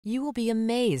You will be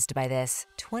amazed by this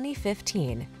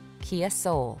 2015 Kia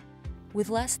Soul. With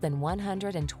less than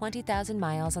 120,000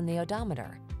 miles on the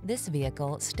odometer, this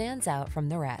vehicle stands out from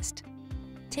the rest.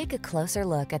 Take a closer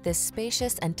look at this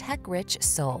spacious and tech-rich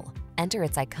Soul. Enter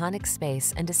its iconic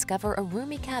space and discover a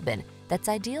roomy cabin that's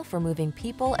ideal for moving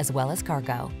people as well as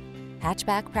cargo.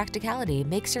 Hatchback practicality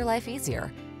makes your life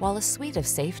easier, while a suite of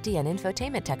safety and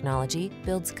infotainment technology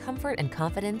builds comfort and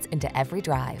confidence into every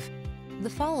drive. The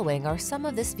following are some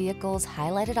of this vehicle's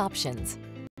highlighted options: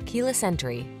 keyless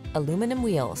entry, aluminum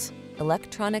wheels,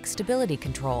 electronic stability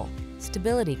control,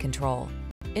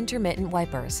 intermittent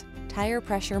wipers, tire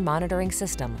pressure monitoring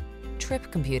system,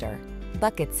 trip computer,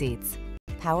 bucket seats,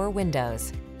 power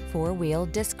windows, four-wheel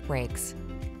disc brakes.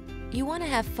 You want to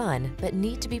have fun but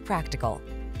need to be practical.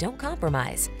 Don't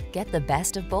compromise. Get the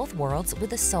best of both worlds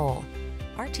with a Soul.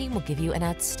 Our team will give you an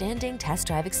outstanding test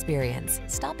drive experience.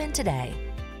 Stop in today.